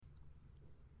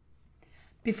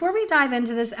Before we dive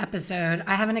into this episode,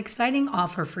 I have an exciting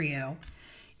offer for you.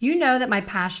 You know that my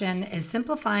passion is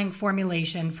simplifying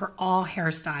formulation for all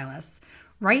hairstylists.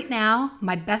 Right now,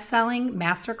 my best-selling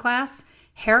masterclass,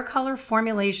 Hair Color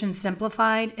Formulation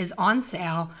Simplified, is on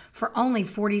sale for only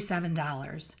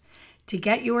 $47. To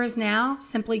get yours now,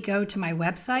 simply go to my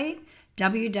website,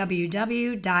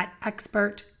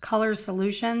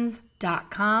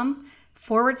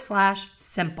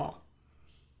 www.expertcolorsolutions.com/simple.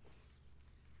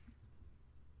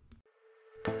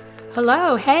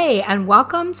 Hello, hey, and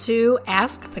welcome to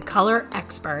Ask the Color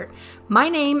Expert. My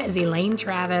name is Elaine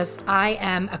Travis. I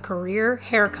am a career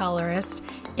hair colorist,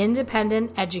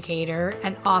 independent educator,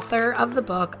 and author of the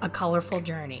book, A Colorful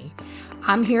Journey.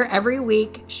 I'm here every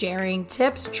week sharing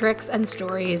tips, tricks, and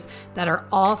stories that are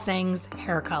all things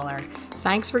hair color.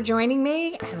 Thanks for joining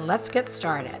me, and let's get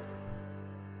started.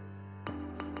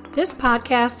 This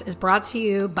podcast is brought to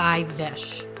you by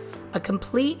Vish, a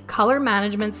complete color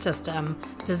management system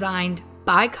designed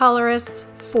by colorists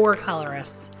for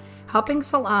colorists, helping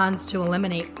salons to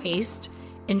eliminate waste,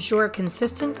 ensure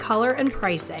consistent color and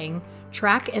pricing,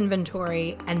 track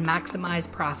inventory, and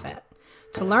maximize profit.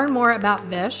 To learn more about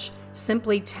Vish,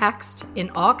 simply text in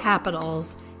all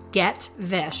capitals, GET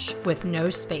VISH with no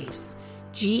space,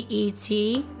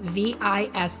 GETVISH,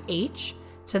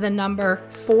 to the number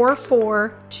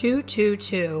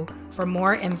 44222 for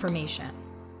more information.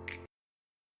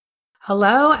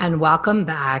 Hello and welcome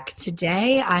back.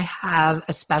 Today I have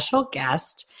a special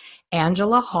guest,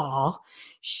 Angela Hall.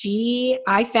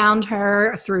 I found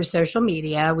her through social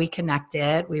media. We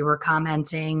connected. We were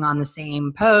commenting on the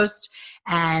same post,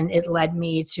 and it led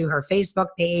me to her Facebook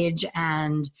page.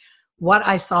 And what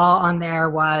I saw on there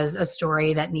was a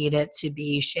story that needed to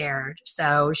be shared.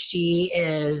 So she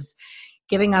is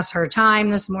giving us her time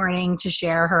this morning to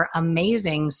share her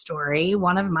amazing story.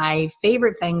 One of my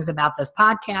favorite things about this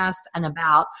podcast and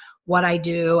about what I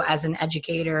do as an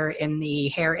educator in the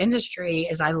hair industry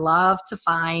is I love to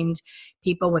find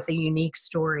people with a unique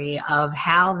story of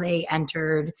how they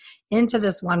entered into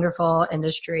this wonderful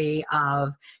industry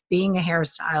of being a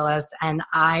hairstylist. And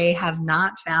I have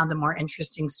not found a more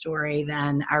interesting story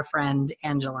than our friend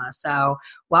Angela. So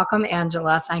welcome,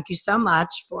 Angela. Thank you so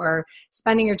much for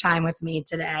spending your time with me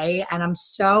today. And I'm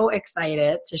so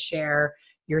excited to share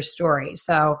your story.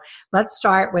 So let's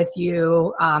start with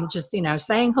you just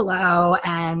saying hello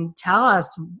and tell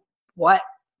us what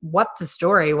the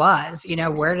story was.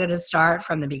 Where did it start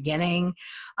from the beginning?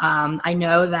 I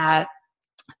know that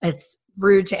it's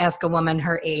rude to ask a woman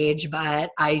her age,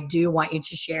 but I do want you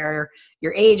to share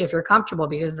your age if you're comfortable,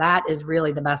 because that is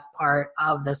really the best part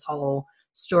of this whole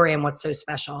story and what's so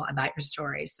special about your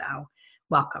story. So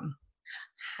welcome.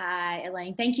 Hi,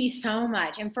 Elaine. Thank you so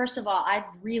much. And first of all, I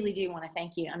really do want to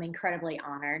thank you. I'm incredibly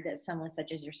honored that someone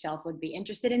such as yourself would be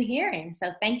interested in hearing.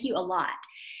 So thank you a lot.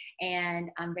 And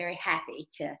I'm very happy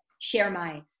to share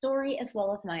my story as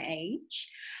well as my age.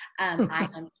 I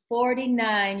am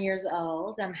 49 years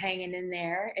old. I'm hanging in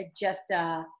there. In just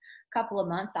a couple of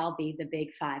months, I'll be the big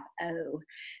 5-0.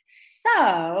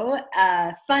 So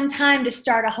fun time to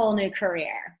start a whole new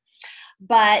career.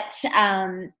 But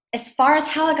as far as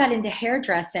how I got into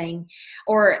hairdressing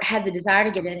or had the desire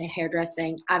to get into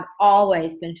hairdressing, I've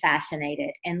always been fascinated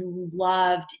and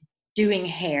loved doing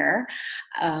hair.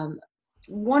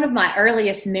 One of my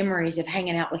earliest memories of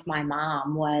hanging out with my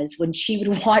mom was when she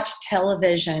would watch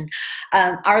television.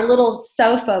 Our little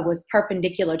sofa was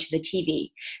perpendicular to the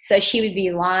TV. So she would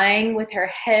be lying with her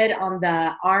head on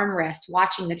the armrest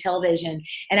watching the television,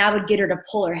 and I would get her to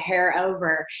pull her hair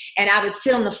over, and I would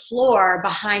sit on the floor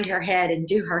behind her head and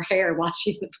do her hair while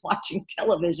she was watching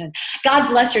television. God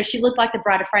bless her. She looked like the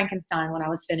Bride of Frankenstein when I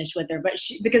was finished with her, but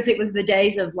because it was the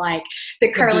days of like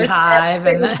the curlers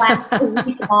that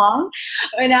week long.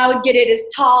 And I would get it as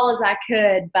tall as I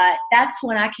could, but that's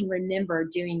when I can remember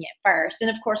doing it first.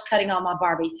 And of course, cutting all my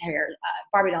Barbie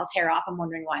doll's hair off. I'm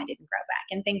wondering why I didn't grow back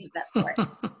and things of that sort.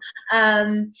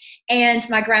 And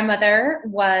my grandmother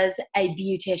was a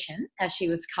beautician, as she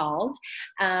was called.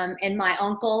 And my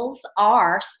uncles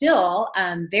are still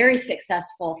very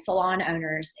successful salon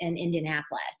owners in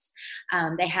Indianapolis.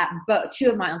 They have two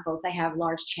of my uncles. They have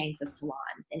large chains of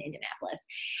salons in Indianapolis.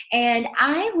 And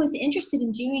I was interested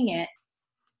in doing it.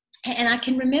 And I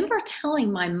can remember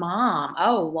telling my mom,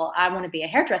 oh, well, I want to be a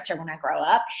hairdresser when I grow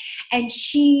up. And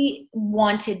she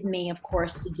wanted me, of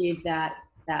course, to do the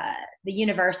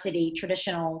university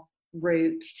traditional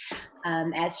route,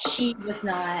 as she was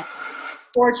not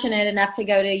fortunate enough to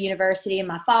go to university, and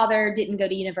my father didn't go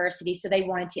to university, so they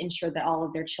wanted to ensure that all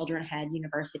of their children had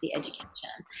university educations.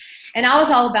 And I was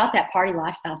all about that party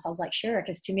lifestyle, so I was like, sure,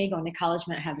 because to me, going to college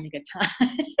meant having a good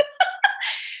time.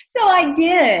 So I I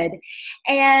did.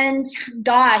 And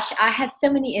gosh, I had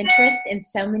so many interests in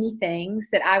so many things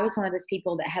that I was one of those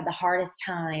people that had the hardest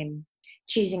time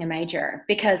choosing a major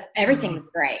because everything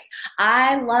was great.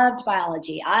 I loved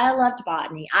biology. I loved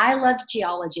botany. I loved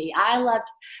geology.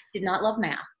 Did not love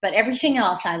math, but everything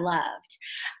else I loved.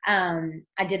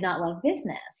 I did not love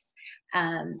business.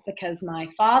 Because my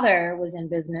father was in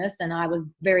business and I was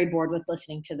very bored with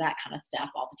listening to that kind of stuff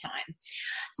all the time.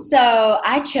 So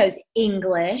I chose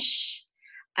English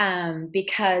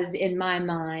because in my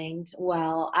mind,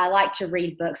 well, I like to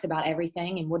read books about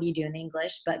everything. And what do you do in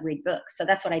English but read books? So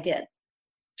that's what I did.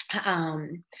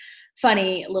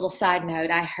 Funny little side note,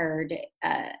 I heard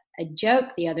a joke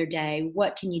the other day.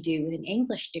 What can you do with an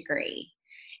English degree?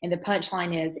 And the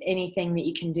punchline is anything that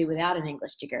you can do without an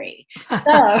English degree.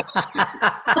 So,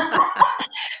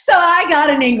 so I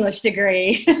got an English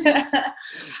degree.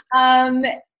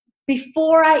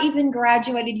 Before I even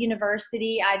graduated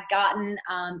university, I'd gotten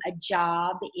a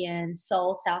job in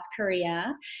Seoul, South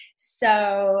Korea.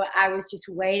 So I was just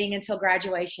waiting until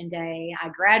graduation day. I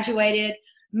graduated,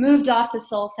 moved off to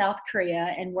Seoul, South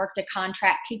Korea, and worked a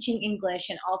contract teaching English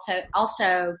and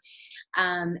also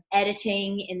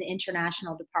editing in the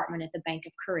international department at the Bank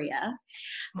of Korea.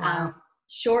 Wow.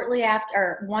 Shortly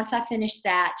after, once I finished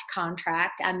that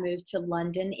contract, I moved to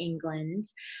London, England,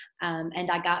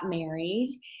 and I got married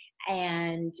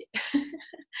and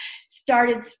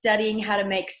started studying how to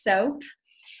make soap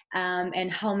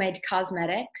and homemade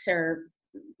cosmetics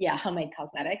homemade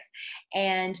cosmetics.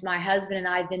 And my husband and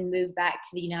I then moved back to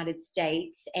the United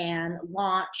States and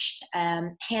launched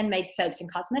handmade soaps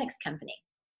and cosmetics company.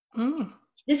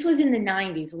 This was in the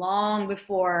 90s, long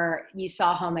before you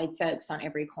saw homemade soaps on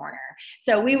every corner.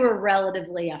 So we were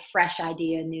relatively a fresh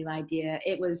idea, new idea.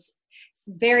 It was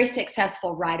very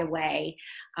successful right away.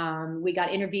 We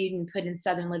got interviewed and put in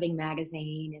Southern Living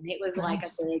magazine, and it was like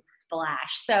a big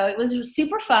splash. So it was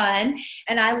super fun,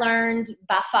 and I learned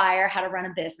by fire how to run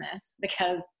a business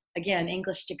because, again,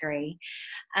 English degree.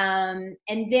 And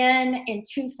then in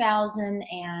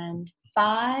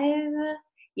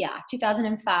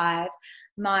 2005,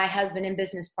 my husband and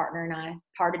business partner and I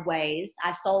parted ways.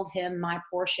 I sold him my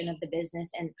portion of the business,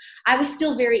 and I was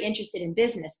still very interested in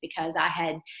business because I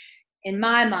had, in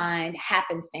my mind,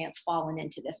 happenstance fallen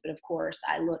into this. But of course,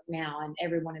 I look now and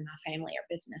everyone in my family are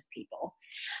business people.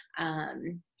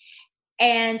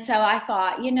 And so I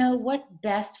thought, what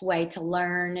best way to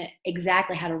learn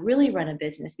exactly how to really run a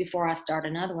business before I start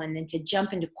another one than to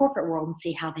jump into corporate world and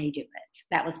see how they do it.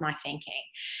 That was my thinking.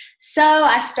 So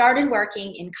I started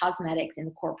working in cosmetics in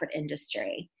the corporate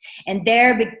industry. And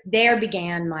there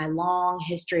began my long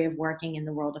history of working in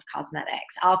the world of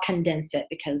cosmetics. I'll condense it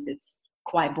because it's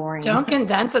quite boring. Don't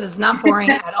condense it. It's not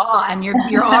boring at all. And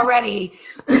you're already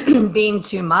being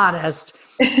too modest.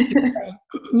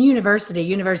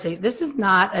 University. This is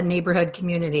not a neighborhood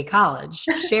community college.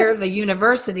 Share the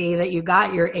university that you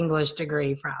got your English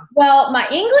degree from. Well, my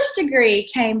English degree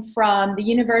came from the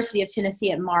University of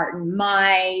Tennessee at Martin.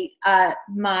 My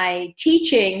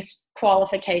teaching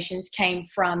qualifications came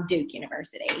from Duke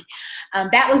University.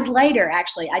 That was later,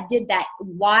 actually. I did that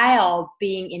while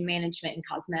being in management and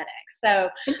cosmetics.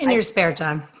 So in your spare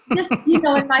time. Just, in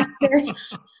my spare time.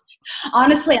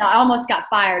 Honestly, I almost got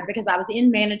fired because I was in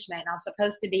management and I was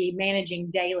supposed to be managing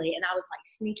daily, and I was like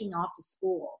sneaking off to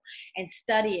school and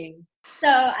studying. So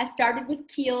I started with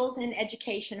Kiehl's in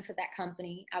education for that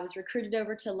company. I was recruited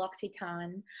over to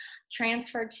L'Occitane,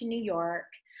 transferred to New York,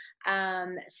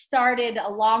 started a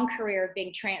long career of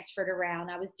being transferred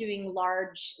around. I was doing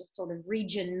large sort of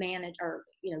region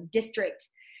district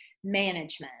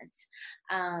management,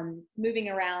 moving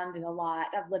around a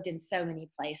lot. I've lived in so many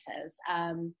places.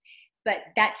 But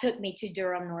that took me to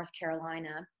Durham, North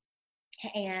Carolina.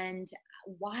 And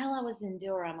while I was in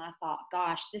Durham, I thought,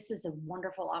 gosh, this is a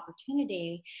wonderful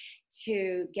opportunity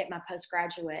to get my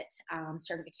postgraduate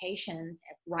certifications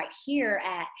right here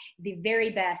at the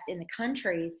very best in the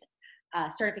country's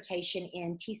certification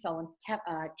in TESOL,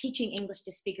 and teaching English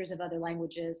to speakers of other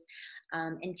languages,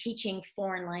 and teaching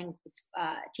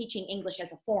teaching English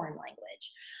as a foreign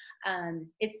language.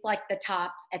 It's like the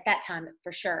top at that time,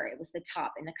 for sure. It was the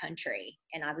top in the country,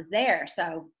 and I was there,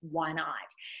 so why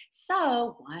not?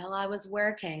 So while I was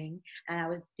working, and I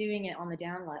was doing it on the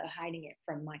down low, hiding it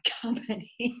from my company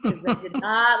because I did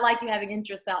not like having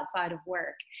interests outside of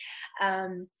work,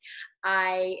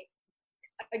 I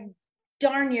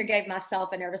darn near gave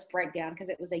myself a nervous breakdown because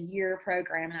it was a year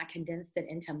program and I condensed it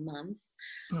into months.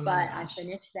 But I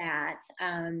finished that.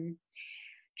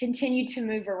 Continued to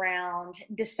move around,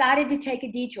 decided to take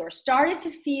a detour, started to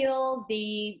feel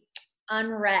the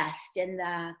unrest and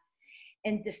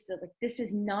and just like, this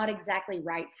is not exactly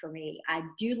right for me. I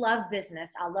do love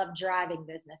business. I love driving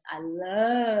business. I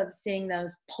love seeing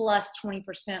those plus 20%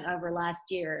 over last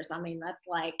year's. I mean, that's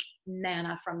like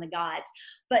manna from the gods.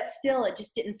 But still, it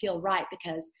just didn't feel right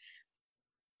because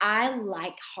I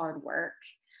like hard work.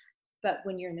 But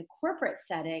when you're in a corporate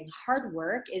setting, hard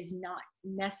work is not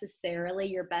necessarily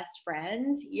your best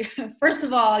friend. First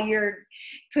of all, you're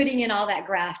putting in all that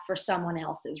graft for someone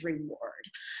else's reward.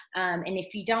 And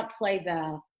if you don't play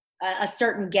a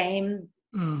certain game,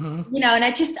 Mm-hmm. and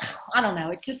I don't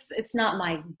know. It's not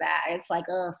my bag. It's like,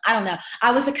 I don't know.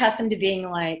 I was accustomed to being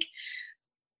like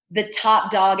the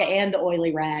top dog and the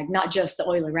oily rag, not just the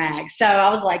oily rag. So I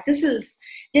was like,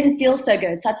 didn't feel so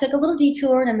good. So I took a little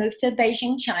detour and I moved to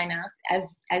Beijing, China,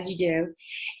 as you do.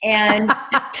 And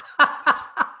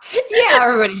yeah,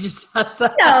 everybody just does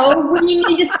that. When you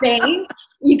need to think,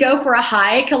 you go for a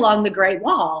hike along the Great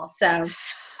Wall. So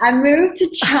I moved to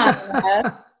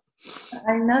China.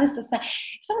 I noticed this. If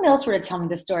someone else were to tell me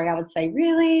this story, I would say,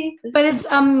 really? But it's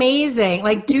amazing.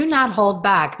 Like, do not hold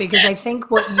back, because I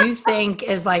think what you think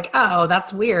is like, oh,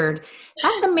 that's weird.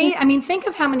 That's amazing. I mean, think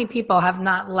of how many people have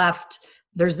not left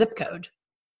their zip code.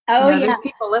 Oh, yeah. There's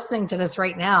people listening to this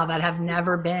right now that have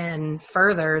never been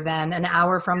further than an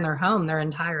hour from their home their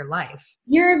entire life.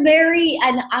 You're and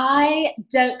I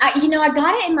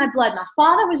got it in my blood. My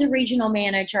father was a regional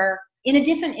manager in a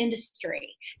different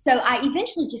industry. So I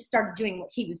eventually just started doing what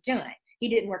he was doing. He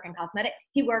didn't work in cosmetics.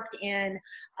 He worked in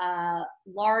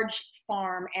large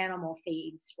farm animal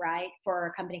feeds, right, for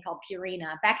a company called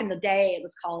Purina. Back in the day, it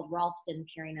was called Ralston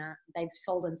Purina. They've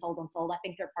sold and sold and sold. I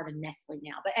think they're part of Nestle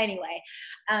now. But anyway,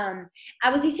 I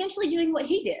was essentially doing what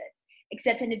he did,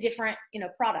 except in a different,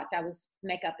 product. I was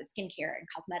makeup and skincare and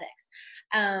cosmetics.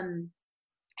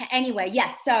 Anyway,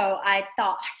 yes. So I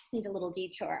thought I just need a little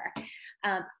detour.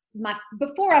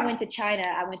 Before I went to China,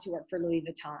 I went to work for Louis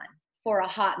Vuitton for a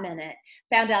hot minute.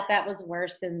 Found out that was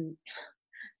worse than,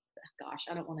 gosh,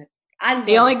 I don't want to.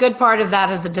 The only good part of that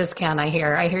is the discount. I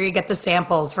hear you get the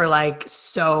samples for like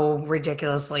so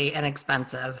ridiculously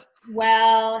inexpensive.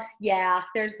 Well, yeah,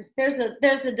 there's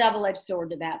a double-edged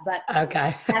sword to that, but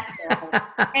okay. That's terrible.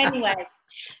 Anyway,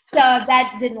 so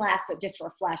that didn't last, but just for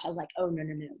a flash, I was like, oh no.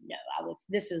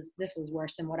 This is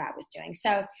worse than what I was doing.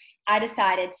 So I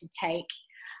decided to take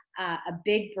a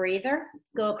big breather,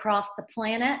 go across the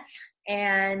planet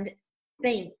and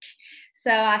think.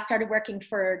 So I started working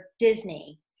for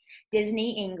Disney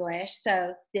English.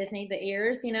 So Disney, the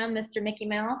ears, Mr. Mickey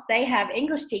Mouse, they have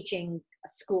English teaching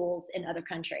schools in other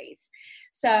countries.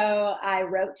 So I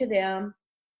wrote to them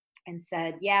and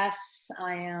said, yes,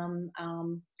 I am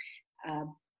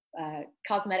a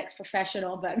cosmetics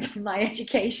professional, but my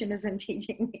education is in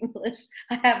teaching English.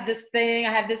 I have this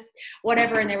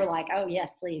whatever. And they were like, oh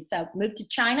yes, please. So moved to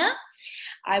China.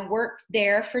 I worked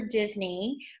there for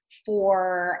Disney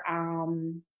for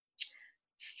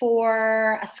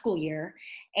a school year.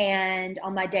 And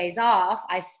on my days off,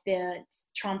 I spent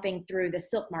tromping through the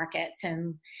silk markets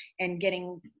and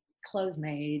getting clothes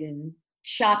made and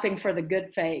shopping for the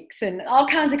good fakes and all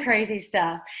kinds of crazy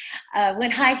stuff.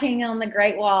 Went hiking on the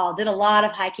Great Wall, did a lot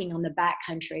of hiking on the back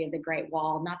country of the Great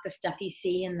Wall, not the stuff you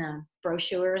see in the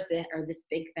brochures that are this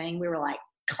big thing. We were like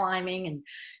climbing, and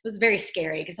it was very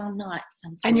scary because I'm not.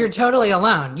 And you're totally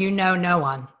alone. No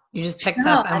one. You just picked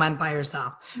up and went by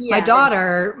yourself. Yeah.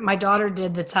 My daughter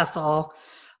did the TESOL.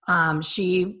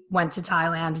 She went to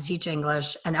Thailand to teach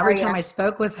English, and every time I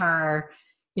spoke with her,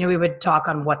 we would talk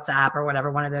on WhatsApp or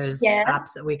whatever, one of those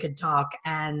apps that we could talk.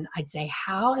 And I'd say,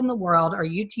 how in the world are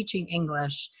you teaching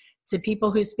English to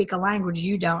people who speak a language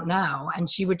you don't know? And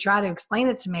she would try to explain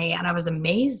it to me. And I was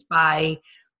amazed by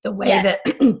the way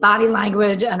that body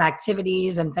language and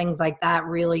activities and things like that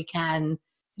really can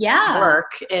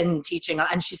work in teaching.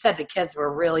 And she said the kids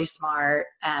were really smart,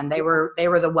 and they were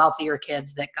the wealthier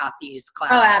kids that got these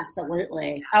classes. Oh,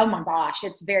 absolutely. Oh my gosh,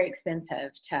 it's very expensive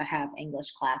to have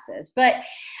English classes. But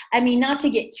I mean, not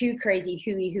to get too crazy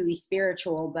hooey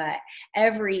spiritual, but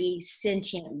every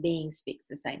sentient being speaks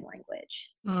the same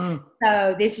language.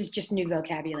 So this is just new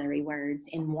vocabulary words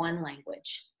in one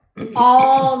language.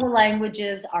 All the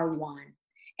languages are one.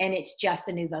 And it's just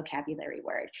a new vocabulary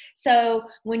word. So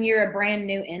when you're a brand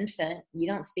new infant, you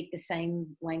don't speak the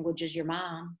same language as your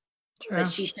mom. True. But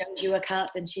she shows you a cup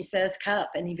and she says cup,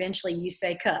 and eventually you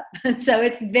say cup. So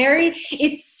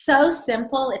it's so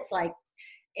simple. It's like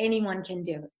anyone can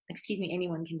do it.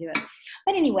 Anyone can do it.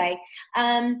 But anyway,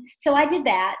 so I did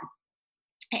that.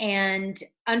 And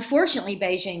unfortunately,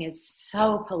 Beijing is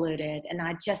so polluted, and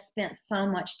I just spent so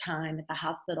much time at the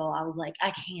hospital. I was like,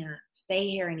 I can't stay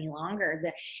here any longer.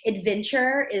 The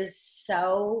adventure is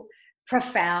so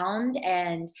profound,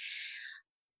 and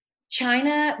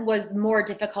China was more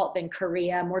difficult than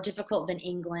Korea, more difficult than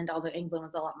England, although England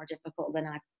was a lot more difficult than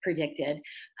I predicted.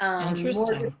 More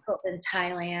Interesting. difficult than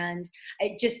Thailand.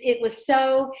 It was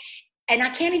so, and I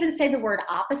can't even say the word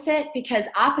opposite, because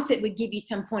opposite would give you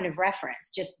some point of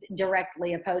reference, just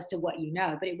directly opposed to what you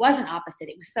know. But it wasn't opposite.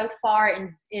 It was so far,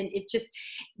 and it just,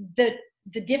 the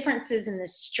differences and the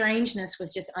strangeness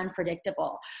was just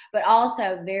unpredictable, but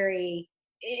also very,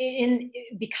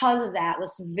 because of that,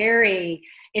 was very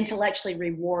intellectually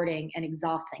rewarding and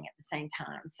exhausting at the same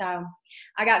time. So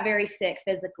I got very sick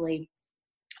physically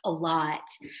a lot.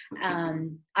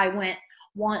 I went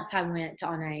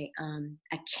on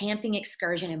a camping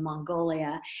excursion in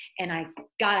Mongolia, and I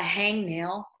got a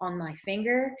hangnail on my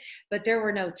finger, but there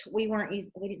were we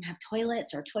didn't have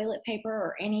toilets or toilet paper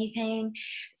or anything.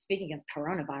 Speaking of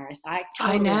coronavirus,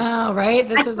 I know, right?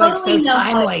 This is like so totally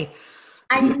timely.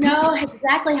 I know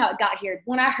exactly how it got here.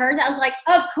 When I heard that, I was like,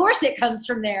 of course it comes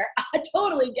from there. I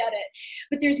totally get it.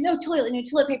 But there's no toilet, no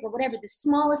toilet paper, whatever. The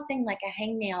smallest thing, like a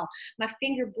hangnail, my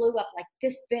finger blew up like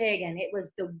this big, and it was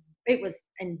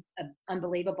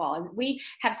unbelievable. And we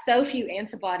have so few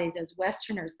antibodies as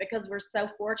Westerners, because we're so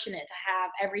fortunate to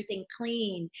have everything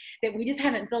clean, that we just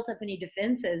haven't built up any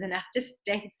defenses, and I just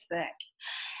stayed sick.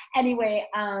 Anyway,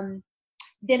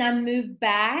 then I moved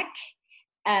back.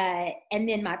 And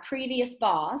then my previous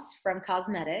boss from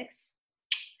cosmetics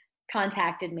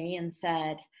contacted me and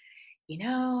said,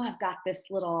 I've got this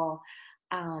little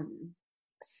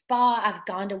spa. I've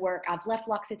gone to work. I've left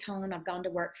L'Occitane. I've gone to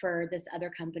work for this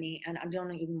other company, and I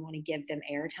don't even want to give them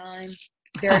airtime.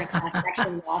 They're in a class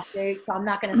action lawsuit, so I'm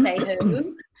not going to say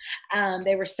who.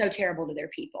 They were so terrible to their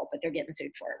people, but they're getting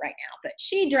sued for it right now. But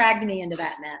she dragged me into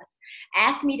that mess,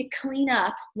 asked me to clean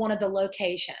up one of the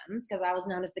locations, because I was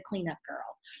known as the cleanup girl.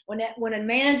 When a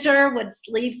manager would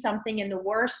leave something in the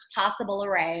worst possible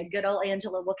array, good old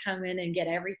Angela will come in and get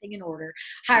everything in order,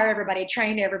 hire everybody,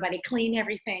 train everybody, clean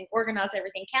everything, organize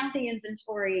everything, count the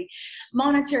inventory,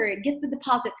 monitor it, get the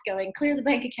deposits going, clear the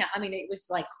bank account. I mean, it was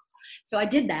like, so I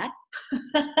did that.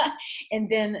 And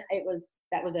then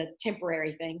that was a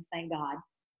temporary thing, thank God.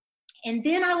 And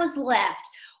then I was left.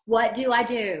 What do I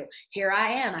do? Here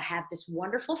I am. I have this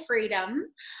wonderful freedom.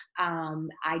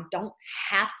 I don't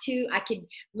have to, I could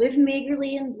live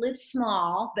meagerly and live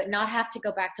small, but not have to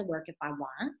go back to work if I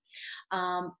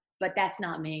want. But that's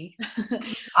not me.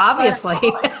 Obviously.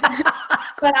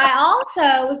 But I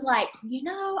also was like,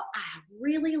 I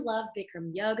really love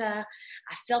Bikram yoga.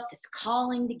 I felt this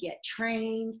calling to get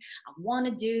trained. I want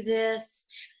to do this.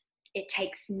 It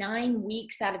takes 9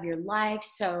 weeks out of your life.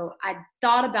 So I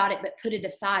thought about it, but put it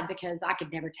aside, because I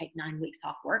could never take 9 weeks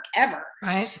off work ever.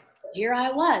 Right. But here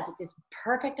I was at this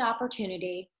perfect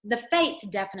opportunity. The fates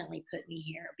definitely put me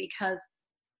here,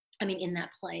 in that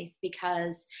place,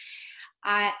 because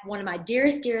one of my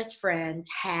dearest friends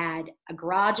had a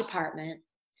garage apartment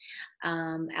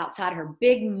outside her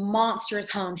big monstrous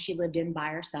home she lived in by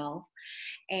herself,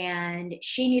 and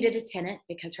she needed a tenant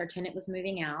because her tenant was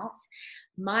moving out.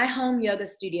 My home yoga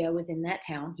studio was in that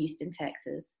town, Houston,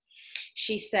 Texas.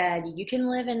 She said, you can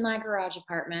live in my garage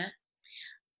apartment,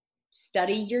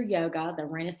 study your yoga. The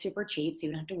rent is super cheap, so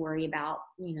you don't have to worry about,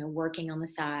 working on the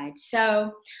side.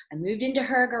 So I moved into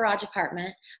her garage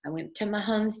apartment. I went to my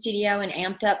home studio and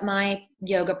amped up my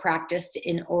yoga practice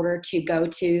in order to go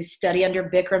to study under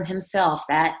Bikram himself,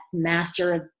 that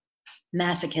master of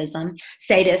masochism,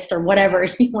 sadist, or whatever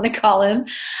you want to call him.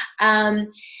 And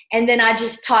then I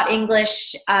just taught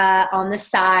English on the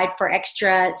side for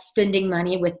extra spending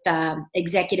money with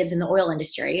executives in the oil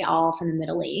industry, all from the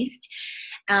Middle East.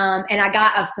 And I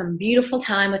got some beautiful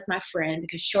time with my friend,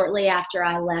 because shortly after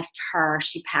I left her,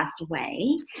 she passed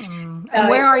away. And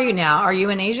where are you now? Are you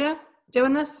in Asia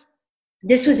doing this?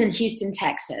 This was in Houston,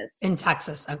 Texas. In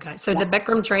Texas. Okay. So the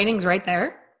Bikram training's right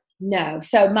there? No.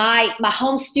 So my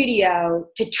home studio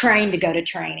to train to go to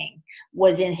training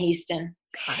was in Houston.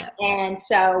 Got it. And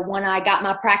so when I got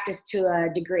my practice to a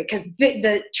degree, because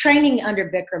the training under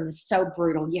Bikram is so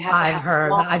brutal.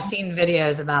 I've seen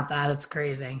videos about that. It's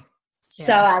crazy.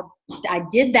 So I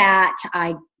did that.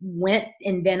 I went,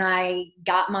 and then I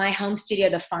got my home studio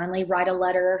to finally write a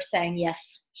letter saying,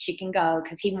 yes, she can go,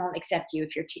 because he won't accept you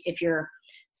if your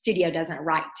studio doesn't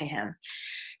write to him.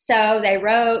 So they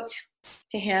wrote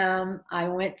to him. I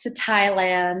went to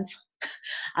Thailand.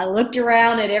 I looked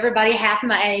around at everybody half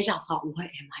my age. I thought, what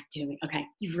am I doing? Okay,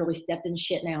 you've really stepped in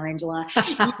shit now, Angela.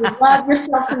 You love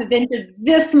yourself some adventure.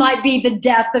 This might be the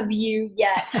death of you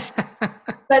yet.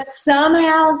 But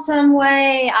somehow, some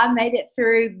way, I made it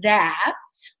through that.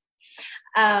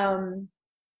 And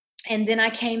then I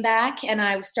came back and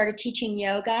I started teaching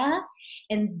yoga.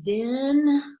 And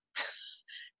then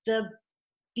the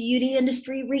beauty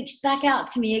industry reached back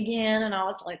out to me again. And I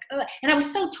was like, ugh. And I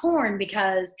was so torn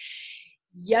because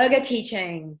yoga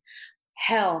teaching,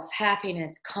 health,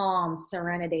 happiness, calm,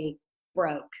 serenity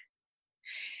broke.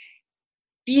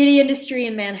 Beauty industry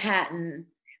in Manhattan,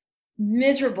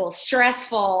 miserable,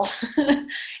 stressful,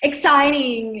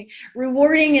 exciting,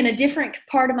 rewarding in a different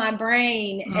part of my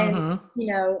brain, and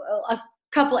a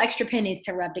couple extra pennies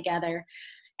to rub together.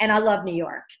 And I love New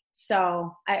York,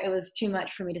 so it was too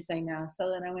much for me to say no. So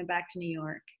then I went back to New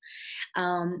York.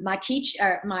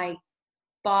 My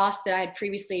boss that I had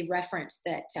previously referenced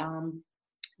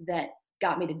that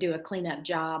got me to do a cleanup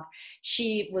job,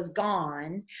 she was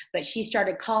gone, but she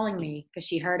started calling me because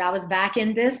she heard I was back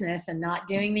in business and not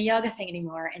doing the yoga thing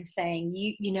anymore, and saying,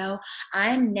 you know,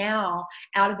 I'm now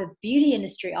out of the beauty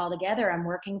industry altogether. I'm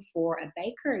working for a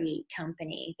bakery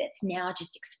company that's now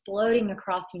just exploding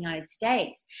across the United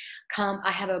States. Come,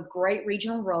 I have a great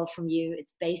regional role from you.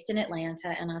 It's based in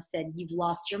Atlanta. And I said, you've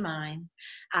lost your mind.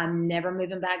 I'm never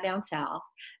moving back down south.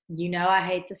 You know, I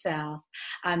hate the South.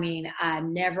 I mean,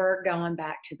 I'm never going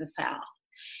back to the South.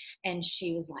 And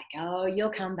she was like, oh, you'll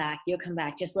come back. You'll come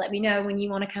back. Just let me know when you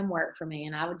want to come work for me.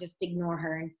 And I would just ignore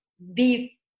her. And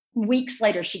weeks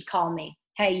later, she'd call me.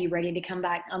 Hey, you ready to come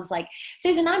back? I was like,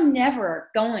 Susan, I'm never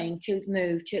going to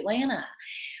move to Atlanta.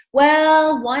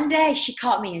 Well, one day she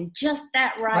caught me in just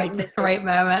that right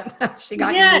moment. She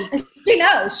got you. She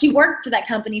knows. She worked for that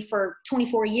company for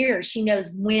 24 years. She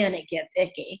knows when it gets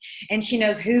icky, and she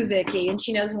knows who's icky, and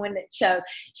she knows when it shows.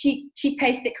 She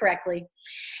paced it correctly,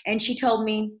 and she told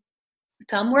me,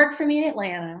 come work for me in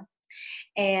Atlanta,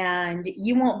 and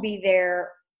you won't be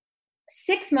there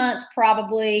 6 months,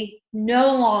 probably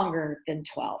no longer than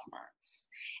 12 months.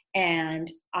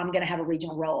 And I'm going to have a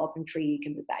regional role open for you. You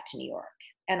can move back to New York.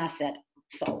 And I said,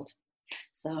 sold.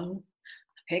 So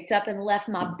I picked up and left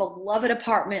my beloved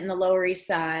apartment in the Lower East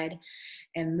Side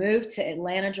and moved to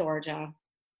Atlanta, Georgia.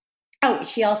 Oh,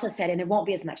 she also said, and it won't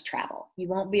be as much travel. You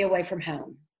won't be away from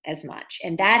home as much.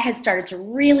 And that has started to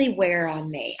really wear on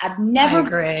me. I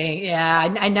agree.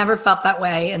 Yeah. I never felt that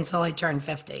way until I turned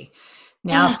 50.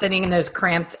 Now sitting in those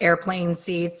cramped airplane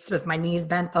seats with my knees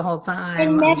bent the whole time.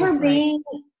 And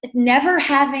never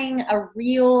having a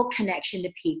real connection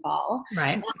to people.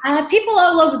 Right. I have people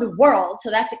all over the world,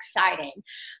 so that's exciting.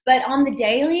 But on the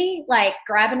daily, like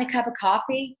grabbing a cup of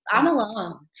coffee, I'm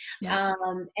alone. Yeah.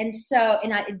 And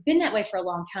I've been that way for a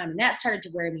long time, and that started to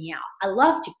wear me out. I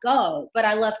love to go, but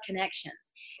I love connections.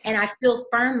 And I feel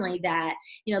firmly that,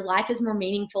 life is more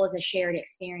meaningful as a shared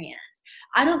experience.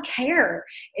 I don't care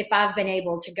if I've been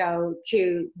able to go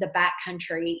to the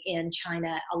backcountry in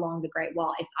China along the Great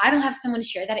Wall. If I don't have someone to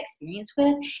share that experience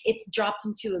with, it's dropped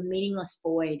into a meaningless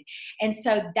void. And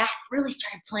so that really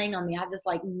started playing on me. I had this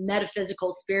like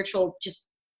metaphysical, spiritual, just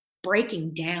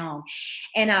breaking down.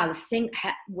 And I was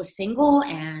single,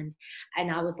 and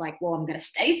I was like, well, I'm going to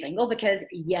stay single because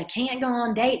you can't go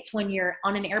on dates when you're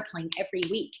on an airplane every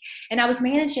week. And I was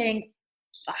managing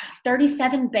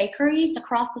 37 bakeries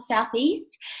across the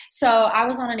Southeast. So I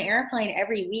was on an airplane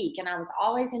every week, and I was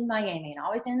always in Miami and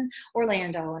always in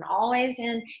Orlando and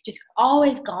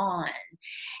always gone.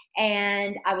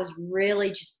 And I was really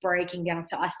just breaking down.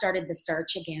 So I started the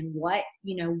search again. What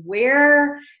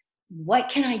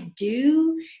can I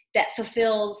do that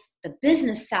fulfills the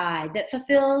business side, that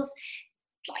fulfills,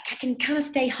 like, I can kind of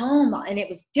stay home. And it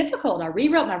was difficult. I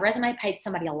rewrote my resume, paid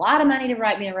somebody a lot of money to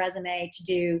write me a resume to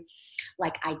do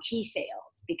like IT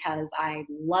sales, because I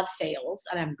love sales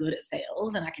and I'm good at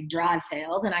sales and I can drive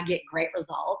sales and I get great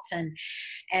results.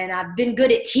 And I've been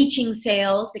good at teaching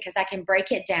sales because I can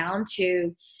break it down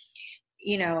to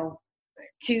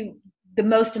the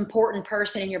most important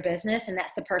person in your business. And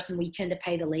that's the person we tend to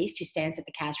pay the least, who stands at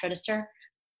the cash register.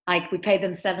 Like, we pay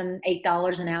them $7,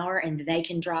 $8 an hour, and they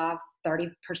can drive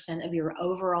 30% of your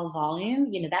overall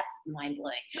volume. That's mind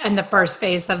blowing. And the first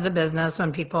face of the business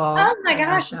when people oh my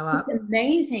gosh, show up. It's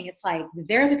amazing. It's like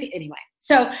they're the people. Anyway.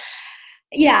 So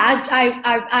yeah,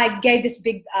 I gave this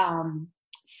big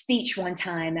speech one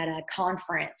time at a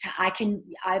conference.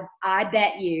 I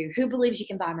bet you, who believes you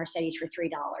can buy a Mercedes for $3?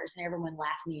 And everyone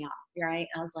laughed me off, right?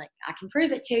 I was like, I can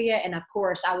prove it to you. And of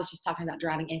course, I was just talking about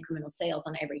driving incremental sales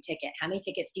on every ticket. How many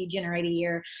tickets do you generate a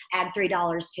year? Add $3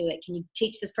 to it. Can you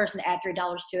teach this person to add $3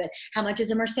 to it? How much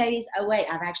is a Mercedes? Oh wait,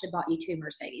 I've actually bought you 2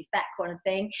 Mercedes. That kind of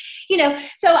thing.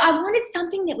 So I wanted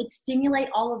something that would stimulate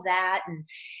all of that.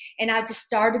 And I just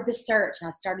started the search.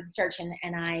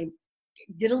 And I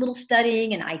did a little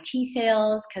studying in IT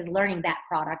sales, because learning that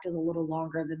product is a little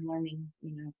longer than learning,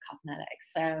 cosmetics.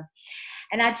 So,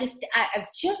 and I just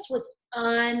was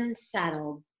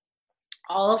unsettled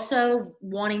also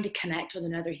wanting to connect with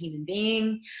another human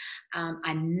being.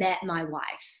 I met my wife,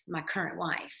 my current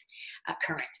wife,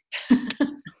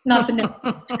 not the next.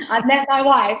 I met my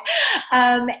wife.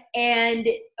 And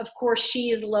of course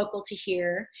she is local to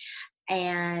here.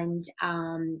 And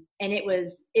it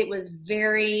was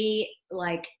very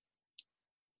like,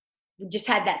 we just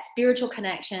had that spiritual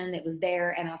connection that was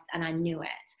there, and I knew it.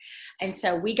 And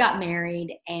so we got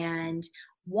married, and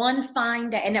one fine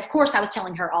day, and of course I was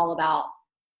telling her all about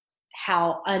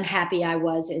how unhappy I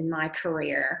was in my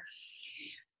career,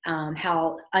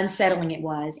 how unsettling it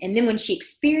was. And then when she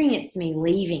experienced me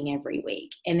leaving every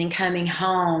week and then coming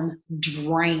home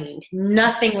drained,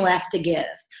 nothing left to give.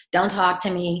 Don't talk to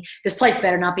me. This place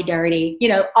better not be dirty.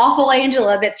 Awful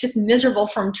Angela that's just miserable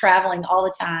from traveling all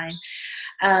the time.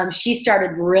 She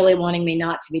started really wanting me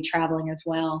not to be traveling as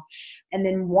well. And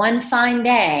then one fine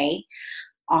day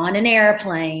on an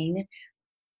airplane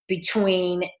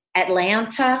between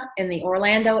Atlanta and the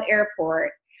Orlando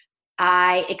airport,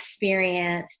 I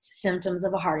experienced symptoms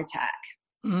of a heart attack.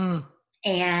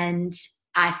 And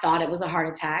I thought it was a heart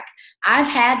attack. I've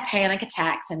had panic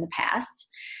attacks in the past,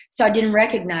 so I didn't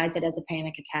recognize it as a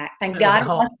panic attack. Thank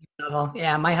God.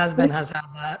 Yeah, my husband has had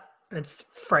that. It's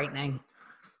frightening.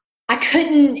 I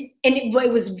couldn't, and it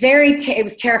was it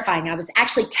was terrifying. I was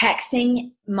actually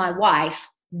texting my wife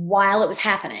while it was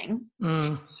happening.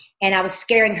 And I was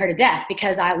scaring her to death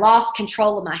because I lost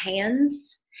control of my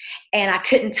hands and I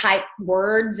couldn't type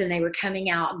words and they were coming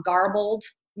out garbled,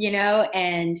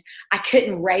 and I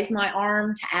couldn't raise my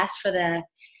arm to ask for the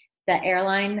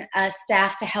airline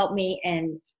staff to help me.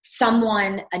 And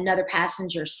another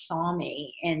passenger saw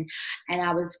me and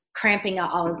I was cramping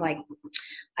up. I was like,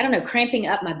 I don't know, cramping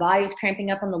up. My body was cramping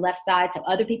up on the left side. So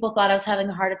other people thought I was having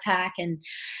a heart attack. And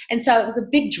so it was a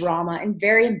big drama and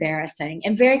very embarrassing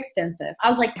and very expensive. I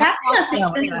was like, that's just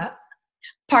expensive.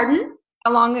 Pardon?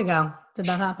 How long ago did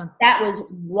that happen? That was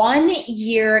 1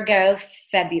 year ago,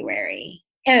 February.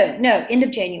 Oh, no, end of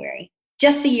January.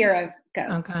 Just a year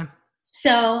ago. Okay.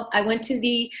 So I went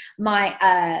to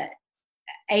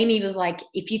Amy was like,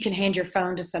 if you can hand your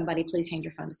phone to somebody, please hand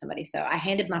your phone to somebody. So I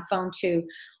handed my phone to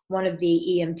one of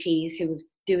the EMTs who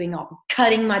was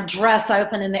cutting my dress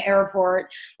open in the airport.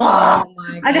 Oh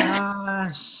my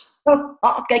gosh.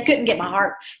 They couldn't get my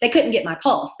heart. They couldn't get my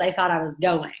pulse. They thought I was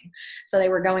going. So they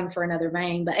were going for another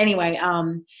vein. But anyway,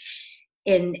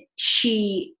 and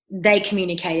they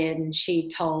communicated and she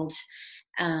told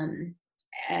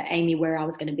Amy where I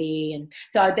was going to be. And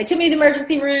so they took me to the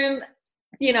emergency room.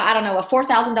 I don't know, a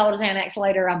 $4,000 Xanax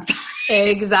later, I'm fine.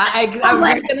 Exactly. I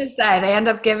was just going to say, they end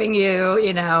up giving you,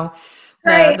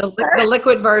 Right. the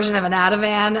liquid version of an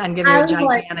Ativan and give you a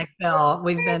gigantic pill.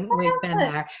 We've been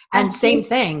there. And same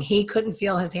thing. He couldn't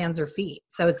feel his hands or feet.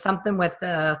 So it's something with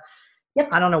I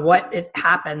don't know what it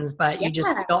happens, but you just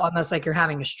feel almost like you're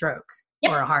having a stroke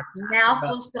or a heart attack. Mouth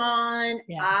was gone.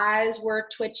 Eyes were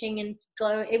twitching and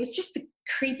glowing. It was just the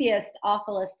creepiest,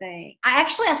 awfulest thing. I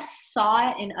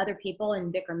saw it in other people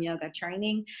in Bikram yoga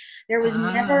training. There was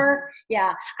never,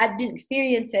 I didn't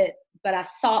experience it, but I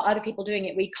saw other people doing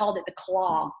it. We called it the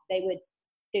claw. They would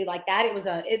do like that. It was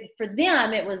for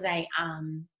them, it was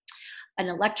an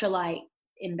electrolyte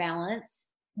imbalance.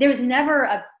 There was never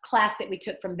a class that we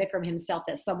took from Bikram himself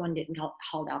that someone didn't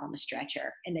hold out on a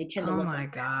stretcher, and they tend to look. Oh my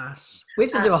gosh, we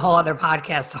have to do a whole other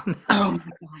podcast on that. Oh my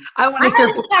God, I want to hear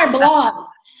an entire blog.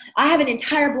 I have an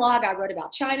entire blog I wrote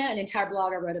about China, an entire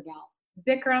blog I wrote about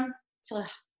Bikram. So,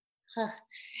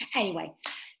 anyway,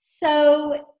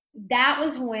 so that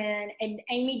was when, and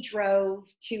Amy drove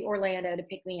to Orlando to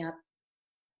pick me up.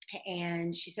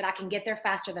 And she said, I can get there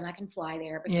faster than I can fly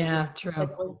there. True.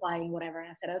 Flying, whatever. And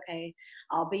I said, okay,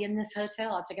 I'll be in this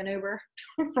hotel. I'll take an Uber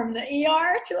from the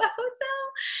ER to a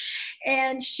hotel.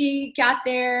 And she got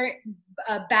there,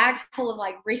 a bag full of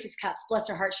like Reese's cups. Bless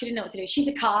her heart. She didn't know what to do. She's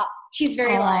a cop. She's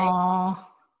very like,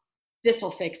 this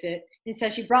will fix it. And so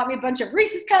she brought me a bunch of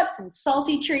Reese's cups and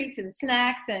salty treats and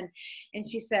snacks. And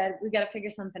she said, we got to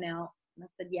figure something out. And I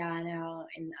said, yeah, I know.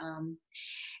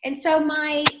 And so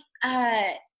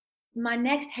my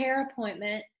next hair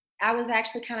appointment, I was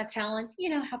actually kind of telling,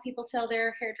 how people tell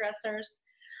their hairdressers.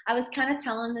 I was kind of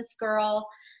telling this girl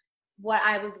what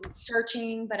I was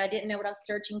searching, but I didn't know what I was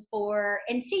searching for.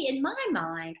 And see, in my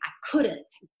mind, I couldn't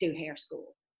do hair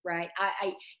school, right?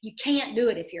 You can't do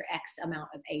it if you're X amount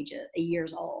of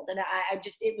years old. And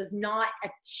it was not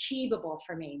achievable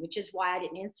for me, which is why I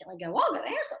didn't instantly go, I'll go to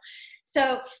hair school.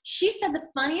 So she said the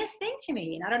funniest thing to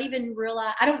me, and I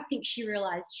don't think she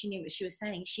realized she knew what she was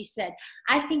saying. She said,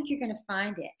 I think you're going to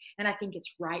find it. And I think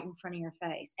it's right in front of your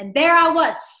face. And there I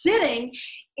was sitting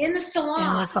in the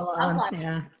salon.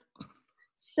 Yeah.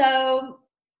 So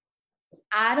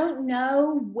I don't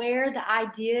know where the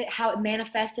idea, how it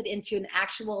manifested into an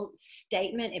actual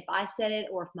statement, if I said it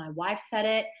or if my wife said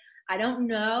it. I don't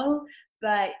know,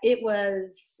 but it was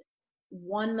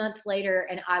 1 month later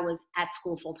and I was at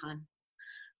school full time.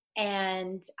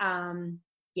 And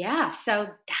yeah, so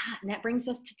and that brings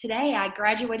us to today. I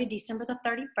graduated December the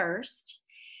 31st.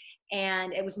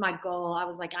 And it was my goal. I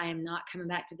was like, I am not coming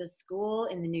back to this school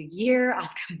in the new year. I've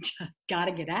got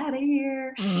to get out of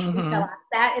here. Mm-hmm. So I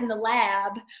sat in the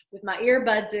lab with my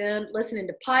earbuds in, listening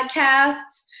to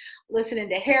podcasts, listening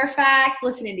to Hair Facts,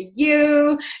 listening to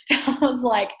you. So I was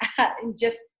like,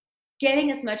 just getting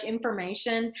as much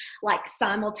information like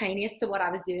simultaneous to what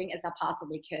I was doing as I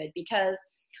possibly could. Because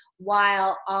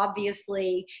while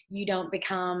obviously you don't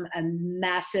become a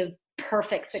massive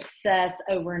perfect success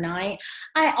overnight,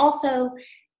 I also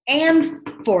am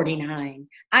 49.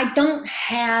 I don't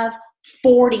have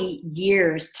 40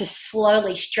 years to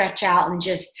slowly stretch out and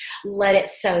just let it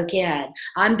soak in.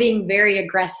 I'm being very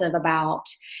aggressive about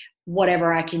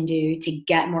whatever I can do to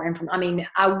get more information. I mean,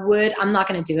 I'm not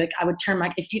going to do it. I would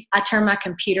I turn my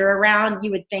computer around, you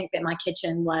would think that my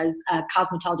kitchen was a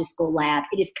cosmetology school lab.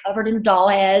 It is covered in doll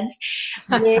heads.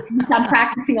 Wigs. I'm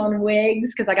practicing on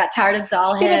wigs because I got tired of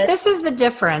doll See, heads. but this is the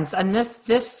difference. And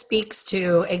this speaks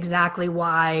to exactly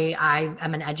why I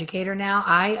am an educator now.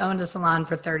 I owned a salon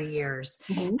for 30 years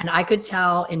and I could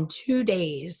tell in 2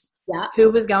 days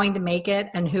who was going to make it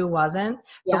and who wasn't.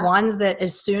 The ones that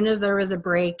as soon as there was a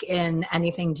break in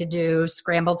anything to do,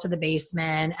 scrambled to the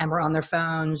basement and were on their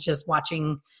phones just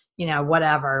watching,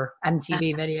 whatever,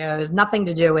 MTV videos, nothing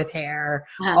to do with hair,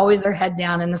 always their head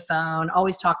down in the phone,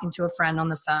 always talking to a friend on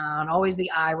the phone, always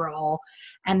the eye roll.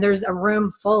 And there's a room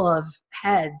full of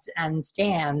heads and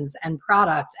stands and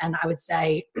products. And I would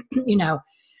say,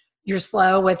 you're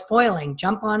slow with foiling,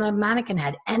 jump on a mannequin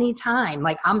head anytime.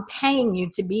 Like, I'm paying you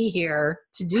to be here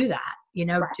to do that,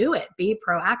 do it, be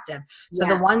proactive. So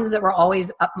the ones that were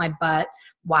always up my butt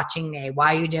watching me,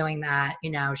 why are you doing that?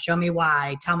 Show me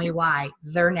why, tell me why.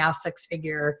 They're now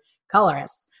 6-figure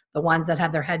colorists. The ones that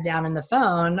had their head down in the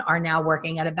phone are now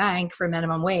working at a bank for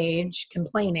minimum wage,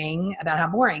 complaining about how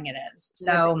boring it is.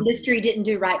 So the industry didn't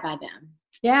do right by them.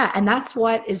 Yeah. And that's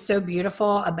what is so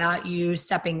beautiful about you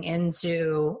stepping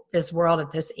into this world at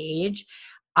this age.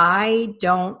 I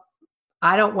don't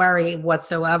worry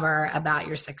whatsoever about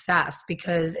your success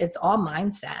because it's all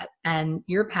mindset. And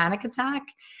your panic attack,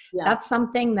 that's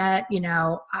something that,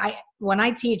 when I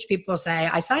teach, people say,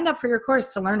 I signed up for your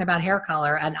course to learn about hair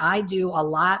color, and I do a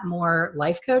lot more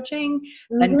life coaching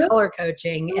than color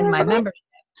coaching in my membership.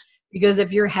 Because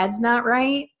if your head's not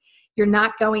right, you're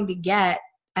not going to get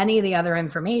any of the other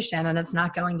information, and it's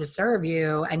not going to serve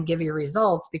you and give you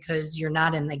results because you're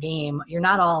not in the game. You're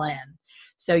not all in.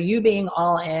 So you being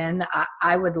all in,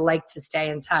 I would like to stay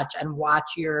in touch and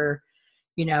watch your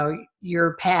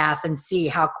path and see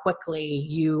how quickly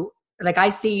I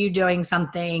see you doing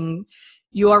something.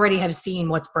 You already have seen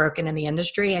what's broken in the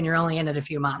industry and you're only in it a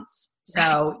few months.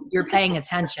 So you're paying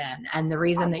attention. And the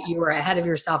reason that you were ahead of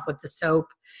yourself with the soap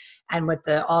and with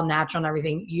the all natural and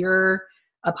everything, you're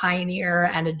a pioneer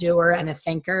and a doer and a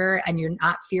thinker, and you're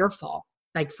not fearful.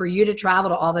 Like, for you to travel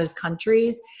to all those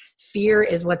countries, fear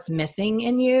is what's missing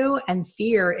in you. And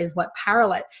fear is what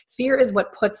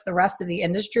puts the rest of the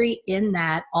industry in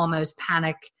that almost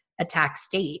panic attack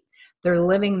state. They're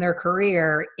living their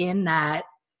career in that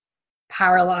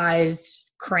paralyzed,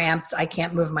 cramped, I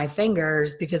can't move my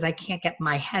fingers because I can't get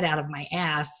my head out of my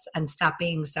ass and stop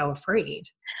being so afraid.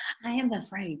 I am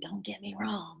afraid. Don't get me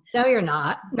wrong. No, you're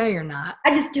not.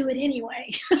 I just do it anyway.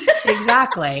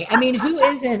 Exactly. I mean, who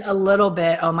isn't a little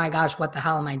bit, oh my gosh, what the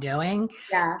hell am I doing?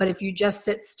 Yeah. But if you just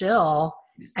sit still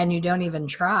and you don't even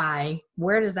try,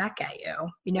 where does that get you?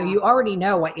 You already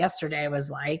know what yesterday was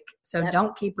like. So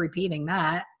don't keep repeating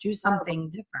that. Do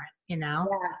something different, Yeah.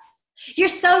 You're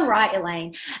so right,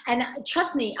 Elaine. And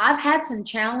trust me, I've had some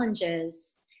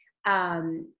challenges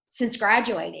since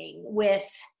graduating with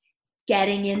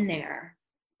getting in there.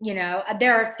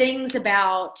 There are things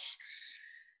about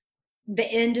the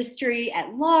industry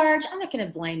at large. I'm not going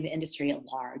to blame the industry at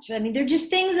large. I mean, there are just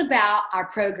things about our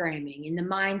programming and the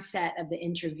mindset of the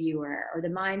interviewer or the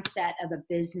mindset of a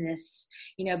business,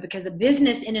 because a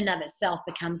business in and of itself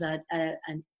becomes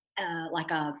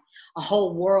like a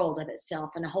whole world of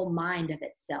itself and a whole mind of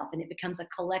itself, and it becomes a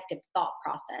collective thought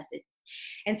process.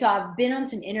 And so I've been on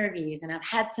some interviews and I've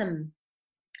had some,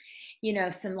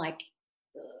 some like,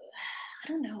 I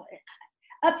don't know,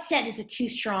 upset is a too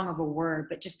strong of a word,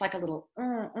 but just like a little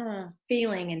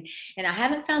feeling. And I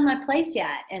haven't found my place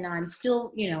yet. And I'm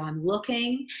still, I'm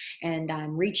looking and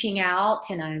I'm reaching out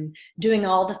and I'm doing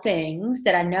all the things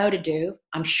that I know to do.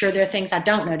 I'm sure there are things I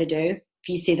don't know to do. If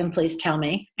you see them, please tell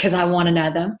me, because I want to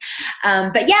know them.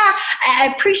 But yeah,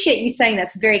 I appreciate you saying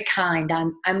that's very kind.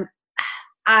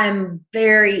 I'm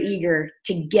very eager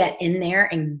to get in there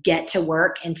and get to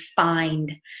work and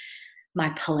find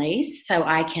my place so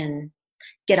I can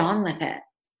get on with it.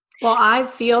 Well, I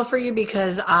feel for you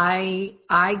because I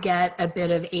get a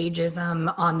bit of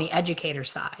ageism on the educator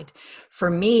side. For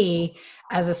me,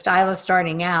 as a stylist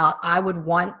starting out, I would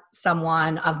want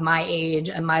someone of my age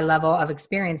and my level of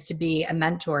experience to be a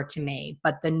mentor to me.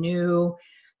 But the new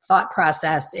thought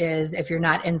process is, if you're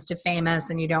not Insta famous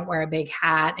and you don't wear a big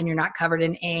hat and you're not covered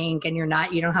in ink and you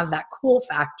don't have that cool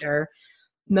factor,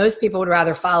 most people would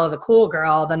rather follow the cool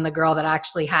girl than the girl that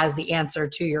actually has the answer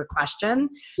to your question.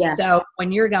 Yeah. So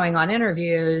when you're going on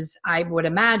interviews, I would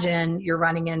imagine you're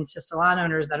running into salon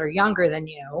owners that are younger than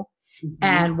you. Mm-hmm.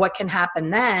 And what can happen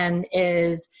then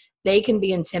is they can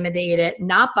be intimidated,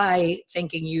 not by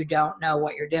thinking you don't know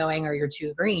what you're doing or you're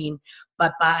too green,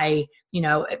 but by,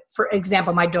 for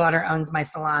example, my daughter owns my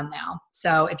salon now.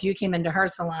 So if you came into her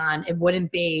salon, it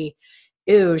wouldn't be,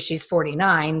 ooh, she's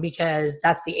 49, because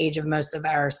that's the age of most of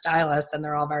our stylists and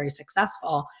they're all very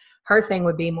successful. Her thing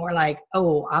would be more like,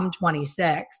 oh, I'm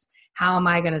 26. How am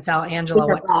I going to tell Angela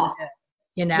what to do?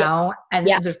 Yeah. And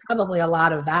there's probably a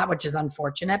lot of that, which is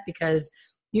unfortunate because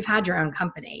you've had your own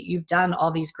company. You've done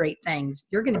all these great things.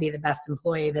 You're going to be the best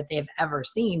employee that they've ever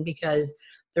seen because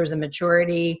there's a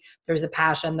maturity, there's a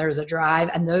passion, there's a drive.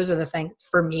 And those are the things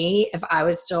for me. If I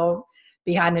was still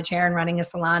behind the chair and running a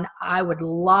salon, I would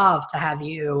love to have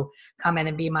you come in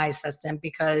and be my assistant,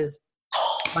 because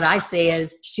what I see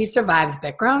is she survived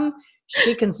Bikram.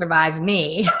 She can survive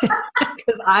me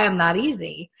because I am not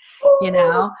easy,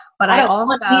 but I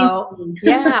also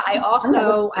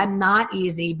am not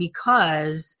easy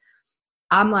because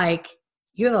I'm like,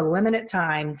 you have a limited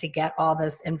time to get all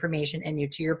this information in you.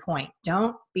 To your point,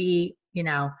 don't be,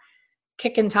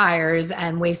 kicking tires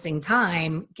and wasting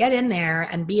time. Get in there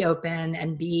and be open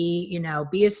and be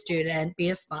a student, be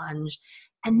a sponge,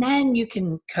 and then you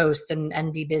can coast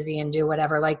and be busy and do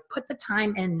whatever. Like, put the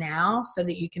time in now so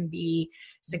that you can be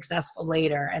successful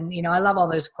later. And, I love all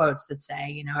those quotes that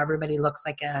say, everybody looks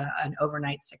like an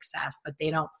overnight success, but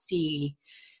they don't see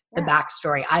the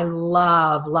backstory. I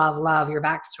love, love, love your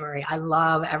backstory. I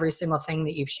love every single thing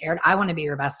that you've shared. I want to be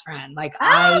your best friend. Like,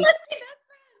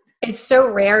 it's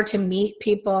so rare to meet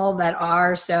people that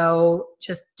are so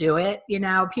just do it.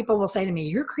 People will say to me,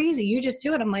 you're crazy. You just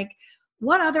do it. I'm like,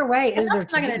 what other way is there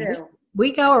to do?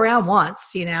 We go around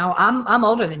once, I'm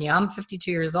older than you. I'm 52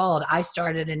 years old. I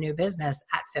started a new business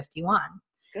at 51.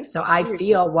 So I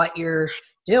feel what you're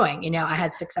doing. I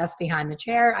had success behind the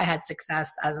chair. I had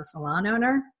success as a salon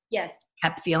owner. Yes.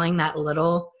 Kept feeling that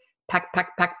little peck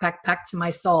to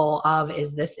my soul of,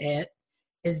 is this it?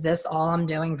 Is this all I'm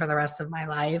doing for the rest of my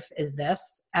life? Is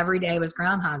this? Every day was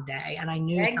Groundhog Day, and I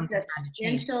knew something had to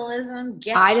change.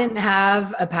 I didn't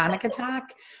have a panic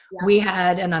attack. Yeah. We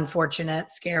had an unfortunate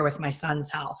scare with my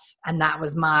son's health, and that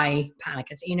was my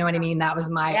panic attack. You know what I mean? That was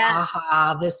my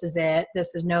aha, this is it.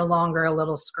 This is no longer a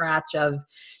little scratch of,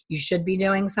 you should be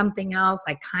doing something else.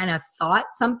 I kind of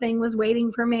thought something was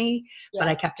waiting for me, but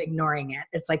I kept ignoring it.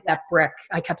 It's like that brick.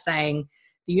 I kept saying,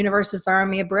 the universe is throwing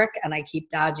me a brick, and I keep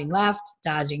dodging left,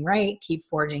 dodging right, keep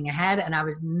forging ahead. And I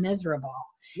was miserable.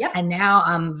 Yep. And now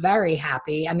I'm very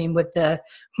happy. I mean, with the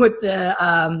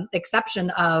exception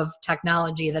of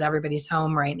technology that everybody's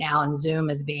home right now, and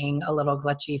Zoom is being a little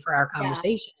glitchy for our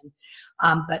conversation.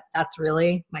 But that's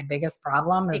really my biggest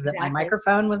problem is that my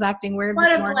microphone was acting weird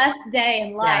this morning. What a blessed day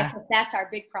in life if that's our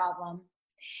big problem.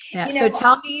 Yeah. So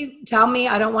tell me,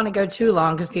 I don't want to go too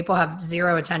long because people have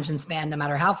zero attention span, no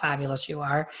matter how fabulous you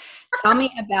are. Tell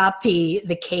me about the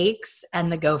cakes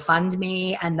and the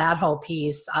GoFundMe and that whole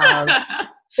piece of,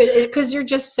 because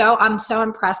I'm so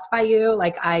impressed by you.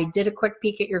 Like, I did a quick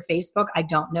peek at your Facebook. I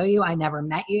don't know you. I never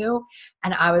met you.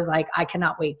 And I was like, I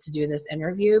cannot wait to do this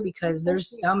interview because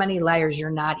there's so many layers you're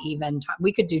not even,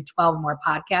 we could do 12 more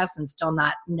podcasts and still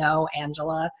not know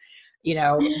Angela.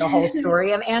 The whole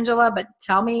story of Angela, but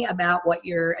tell me about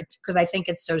because I think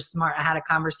it's so smart. I had a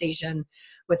conversation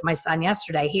with my son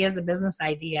yesterday. He has a business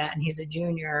idea and he's a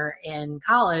junior in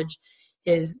college.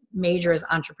 His major is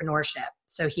entrepreneurship.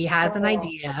 So he has an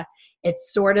idea.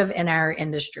 It's sort of in our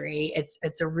industry.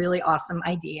 It's a really awesome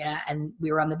idea. And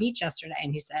we were on the beach yesterday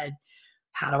and he said,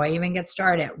 how do I even get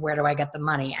started? Where do I get the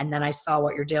money? And then I saw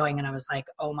what you're doing and I was like,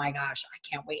 oh my gosh, I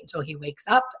can't wait until he wakes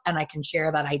up and I can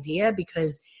share that idea,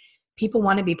 because people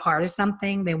want to be part of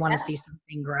something. They want to Yeah. see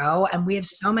something grow. And we have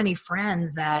so many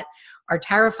friends that are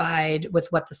terrified with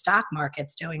what the stock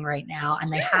market's doing right now.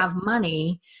 And they have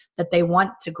money that they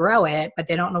want to grow it, but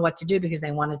they don't know what to do because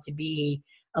they want it to be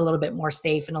a little bit more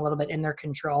safe and a little bit in their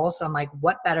control. So I'm like,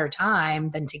 what better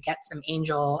time than to get some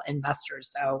angel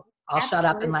investors? So I'll shut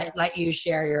up and let you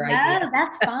share your idea. No,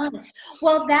 that's fun.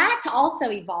 Well, that's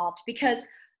also evolved because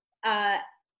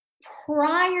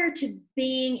prior to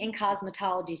being in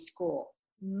cosmetology school,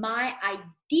 my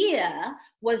idea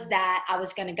was that I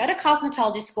was going to go to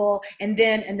cosmetology school and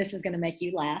this is going to make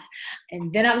you laugh,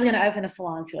 and then I was going to open a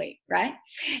salon suite, right?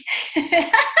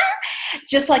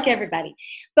 Just like everybody.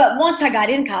 But once I got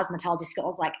in cosmetology school, I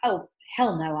was like, oh,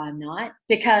 hell no, I'm not.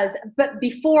 But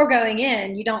before going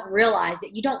in, you don't realize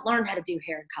that you don't learn how to do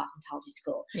hair in cosmetology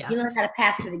school. Yes. You learn how to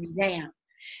pass the exam.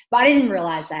 But I didn't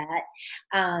realize that.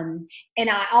 And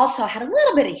I also had a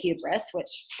little bit of hubris,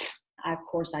 which of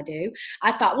course I do.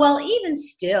 I thought, well, even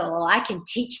still, I can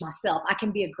teach myself. I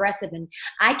can be aggressive, and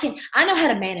I know how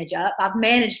to manage up. I've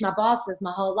managed my bosses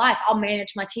my whole life. I'll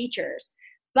manage my teachers.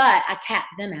 But I tap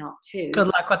them out too. Good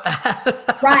luck with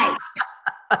that. Right.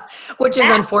 Which is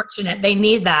unfortunate. They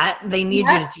need that. They need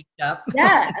you to teach up.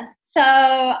 Yeah. So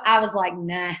I was like,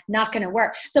 nah, not going to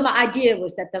work. So my idea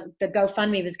was that the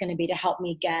GoFundMe was going to be to help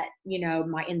me get,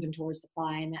 my inventory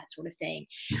supply and that sort of thing.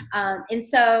 And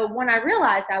so when I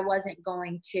realized I wasn't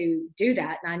going to do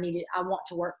that, and I want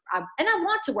to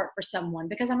work for someone,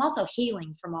 because I'm also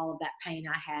healing from all of that pain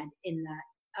I had in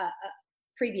that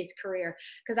previous career,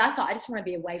 because I thought I just want to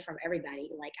be away from everybody.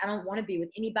 Like, I don't want to be with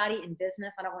anybody in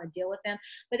business. I don't want to deal with them.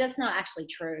 But that's not actually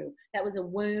true. That was a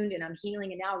wound, and I'm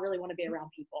healing, and now I really want to be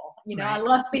about people. Right. I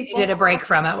love people. You did a break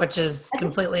from it, which is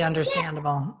completely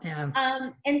understandable. Yeah.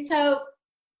 And so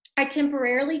I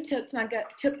temporarily took my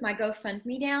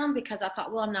GoFundMe down, because I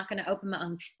thought, well, I'm not going to open my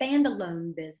own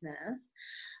standalone business.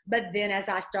 But then as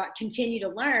I continue to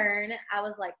learn, I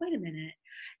was like, wait a minute.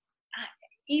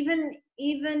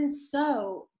 Even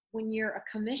so, when you're a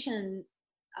commission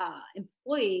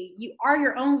employee, you are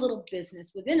your own little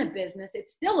business within a business.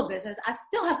 It's still a business. I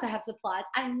still have to have supplies.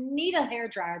 I need a hair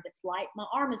dryer that's light. My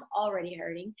arm is already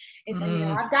hurting. And,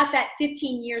 I've got that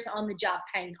 15 years on the job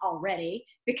pain already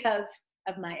because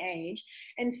of my age.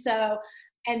 And so,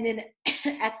 and then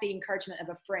at the encouragement of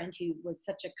a friend who was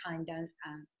such a kind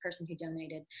person who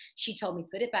donated, she told me,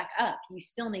 put it back up. You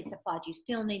still need supplies. You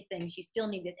still need things. You still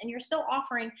need this. And you're still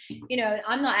offering,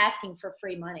 I'm not asking for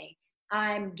free money.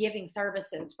 I'm giving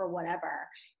services for whatever.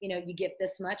 You give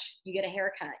this much, you get a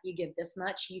haircut. You give this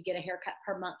much, you get a haircut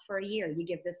per month for a year. You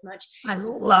give this much. I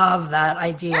love that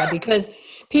idea, because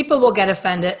people will get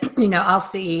offended. I'll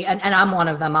see, and I'm one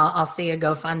of them. I'll see a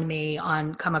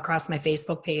GoFundMe come across my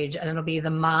Facebook page, and it'll be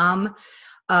the mom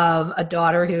of a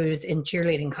daughter who's in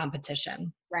cheerleading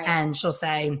competition. Right. And she'll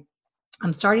say,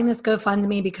 I'm starting this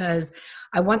GoFundMe because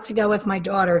I want to go with my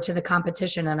daughter to the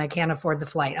competition and I can't afford the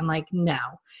flight. I'm like, no,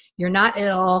 you're not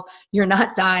ill. You're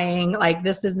not dying. Like,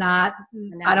 this is not,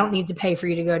 I don't need to pay for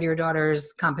you to go to your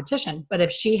daughter's competition. But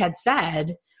if she had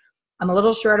said, I'm a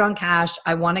little short on cash,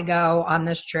 I want to go on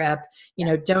this trip,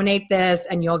 donate this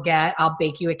and I'll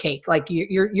bake you a cake. Like,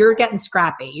 you're getting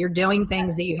scrappy. You're doing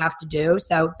things that you have to do.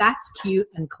 So that's cute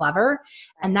and clever.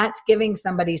 And that's giving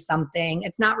somebody something.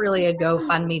 It's not really a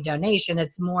GoFundMe donation.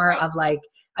 It's more of like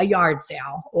a yard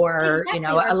sale or,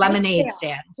 a lemonade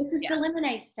stand. This is the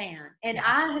lemonade stand. And yes.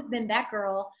 I have been that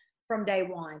girl from day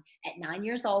one. At 9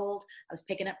 years old, I was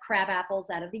picking up crab apples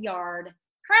out of the yard.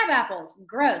 Crab apples,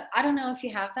 gross. I don't know if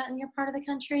you have that in your part of the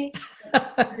country.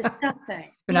 They're disgusting.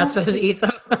 You're not supposed to eat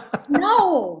them?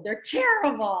 No, they're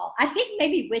terrible. I think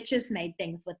maybe witches made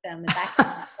things with them back in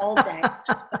the old days.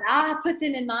 But I put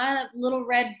them in my little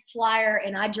red flyer,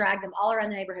 and I dragged them all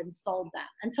around the neighborhood and sold them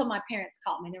until my parents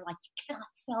called me. They're like, you cannot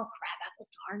sell crab apples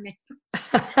to our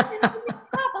neighborhood.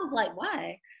 I was like,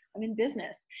 why? I'm in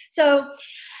business. So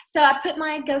I put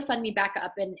my GoFundMe back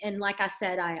up, and like I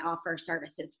said, I offer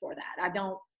services for that.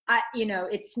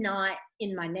 It's not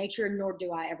in my nature, nor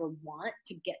do I ever want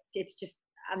to it's just,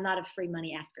 I'm not a free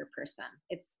money asker person.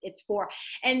 It's for,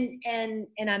 and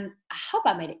I hope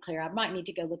I made it clear. I might need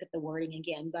to go look at the wording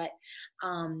again, but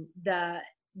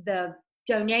the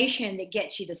donation that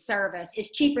gets you the service is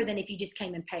cheaper than if you just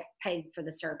came and paid for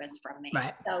the service from me.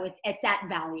 Right. So it's at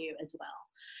value as well.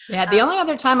 Yeah. The only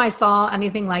other time I saw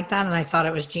anything like that, and I thought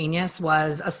it was genius,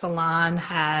 was a salon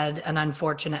had an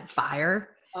unfortunate fire.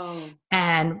 Oh,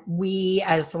 And we,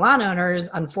 as salon owners,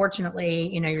 unfortunately,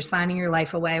 you're signing your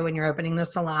life away when you're opening the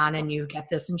salon, and you get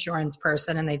this insurance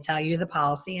person and they tell you the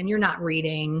policy, and you're not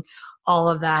reading all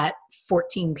of that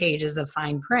 14 pages of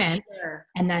fine print. sure.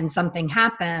 And then something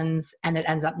happens and it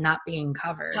ends up not being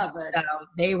covered. So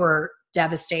they were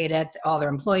devastated. All their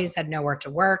employees had nowhere to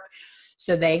work.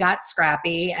 So they got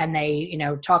scrappy, and they,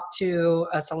 talked to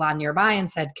a salon nearby and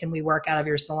said, can we work out of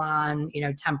your salon,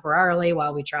 temporarily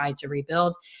while we try to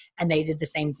rebuild? And they did the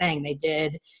same thing. They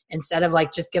did, instead of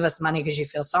like, just give us money because you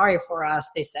feel sorry for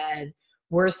us, they said,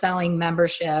 we're selling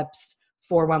memberships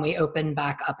for when we open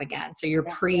back up again. So you're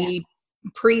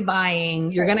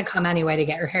pre-buying, you're going to come anyway to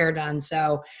get your hair done.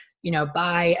 So,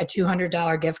 buy a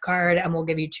 $200 gift card and we'll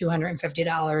give you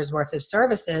 $250 worth of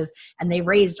services. And they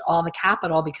raised all the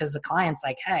capital because the client's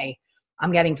like, hey,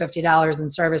 I'm getting $50 in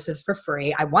services for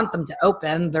free. I want them to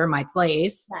open. They're my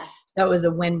place. Yeah. So it was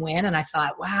a win-win. And I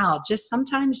thought, wow,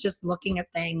 sometimes just looking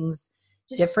at things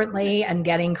differently and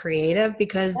getting creative,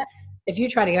 because if you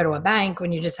try to go to a bank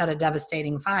when you just had a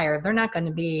devastating fire, they're not going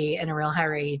to be in a real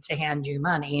hurry to hand you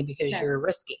money because you're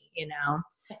risky,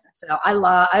 So I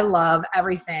love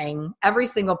everything, every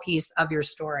single piece of your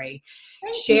story.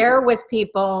 Share with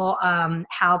people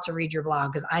how to read your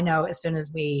blog, because I know as soon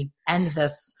as we end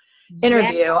this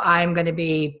interview, I'm going to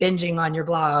be binging on your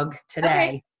blog today.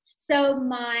 Okay. So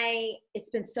it's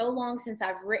been so long since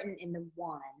I've written in the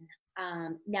one.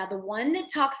 Now the one that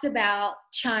talks about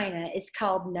China is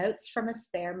called Notes from a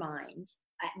Spare Mind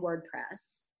at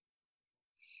WordPress.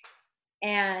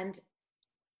 And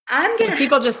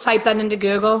people just type that into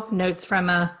Google, notes from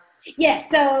a. Yes.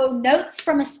 So Notes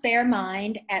from a Spare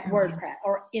Mind at WordPress,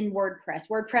 or in WordPress.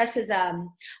 WordPress is a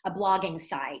blogging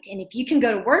site. And if you can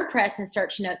go to WordPress and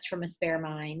search Notes from a Spare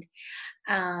Mind,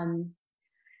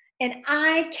 and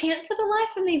I can't for the life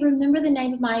of me remember the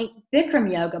name of my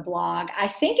Bikram yoga blog. I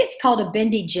think it's called A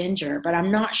Bindi Ginger, but I'm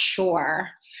not sure.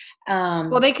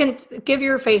 Well, they can give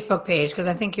your Facebook page, because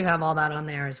I think you have all that on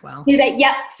there as well.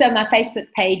 Yep. So my Facebook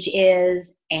page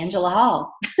is Angela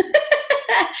Hall.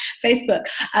 Facebook.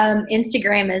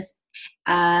 Instagram is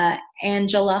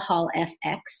Angela Hall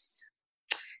FX.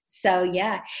 So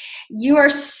yeah, you are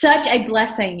such a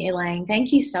blessing, Elaine.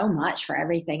 Thank you so much for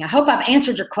everything. I hope I've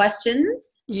answered your questions.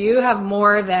 You have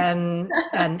more than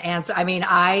an answer. I mean,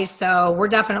 so we're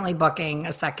definitely booking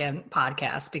a second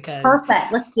podcast, because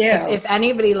perfect. Let's do. If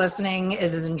anybody listening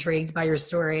is as intrigued by your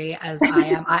story as I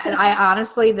am, I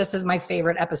honestly, this is my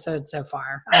favorite episode so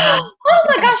far. Oh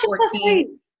my gosh, 14, it's so sweet.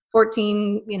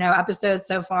 14, episodes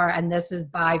so far. And this is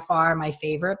by far my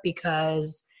favorite,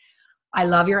 because I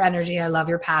love your energy. I love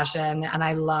your passion. And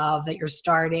I love that you're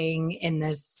starting in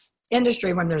this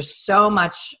industry when there's so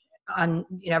much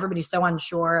everybody's so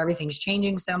unsure. Everything's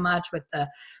changing so much with the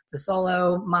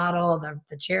solo model,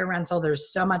 the chair rental.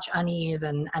 There's so much unease,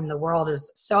 and the world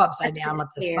is so upside down with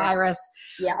this virus.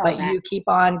 Yeah, but you keep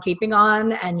on keeping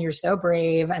on, and you're so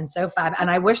brave and so fab.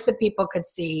 And I wish that people could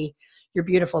see your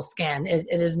beautiful skin. It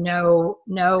is no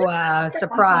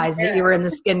surprise that you were in the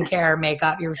skincare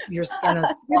makeup. Your skin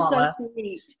is flawless.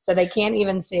 So they can't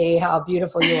even see how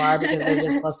beautiful you are because they're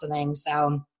just listening.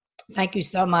 So thank you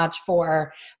so much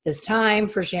for this time,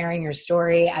 for sharing your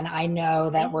story. And I know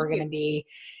that we're going to be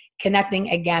connecting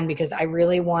again, because I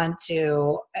really want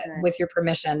to, with your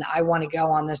permission, I want to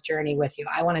go on this journey with you.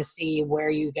 I want to see where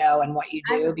you go and what you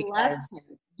do, because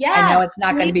I know it's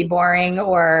not going to be boring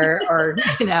or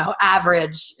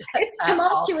average. It's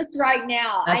tumultuous right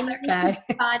now. That's I need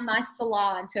to find my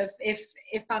salon. So if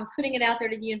I'm putting it out there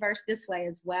to the universe this way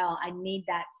as well, I need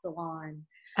that salon.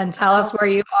 And tell us where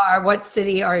you are. What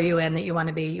city are you in that you want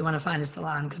to be? You want to find a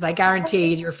salon? Because I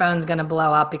guarantee your phone's going to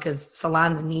blow up, because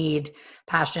salons need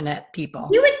passionate people.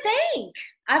 You would think.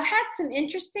 I've had some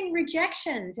interesting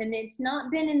rejections, and it's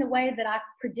not been in the way that I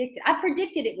predicted. I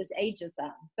predicted it was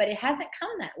ageism, but it hasn't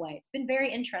come that way. It's been very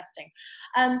interesting.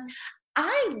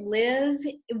 I live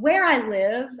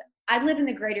in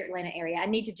the greater Atlanta area. I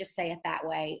need to just say it that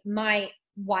way. My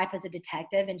wife is a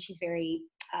detective, and she's very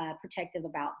protective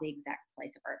about the exact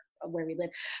place of where we live.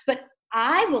 But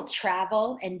I will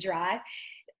travel and drive.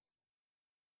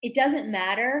 It doesn't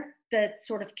matter the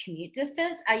sort of commute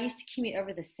distance. I used to commute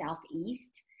over the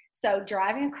Southeast. So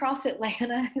driving across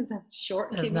Atlanta is a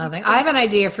short There's nothing. I have an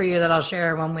idea for you that I'll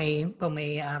share when we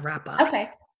wrap up. Okay.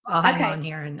 I'll hang on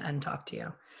here and talk to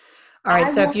you. All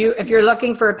right. So if you're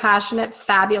looking for a passionate,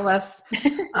 fabulous,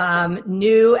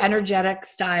 new, energetic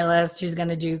stylist who's going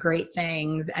to do great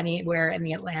things anywhere in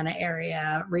the Atlanta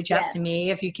area, reach out to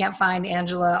me. If you can't find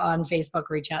Angela on Facebook,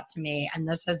 reach out to me. And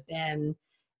this has been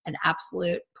an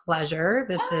absolute pleasure.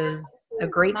 This is a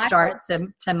great start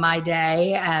to my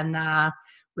day. And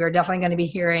we're definitely going to be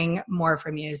hearing more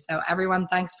from you. So everyone,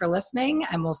 thanks for listening,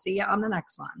 and we'll see you on the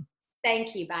next one.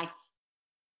 Thank you. Bye.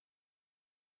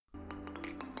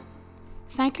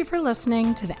 Thank you for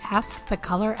listening to the Ask the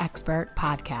Color Expert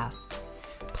podcast.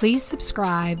 Please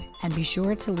subscribe and be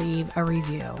sure to leave a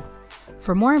review.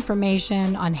 For more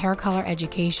information on hair color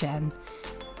education,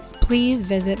 please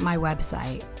visit my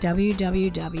website,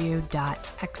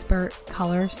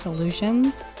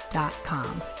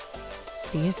 www.expertcolorsolutions.com.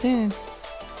 See you soon.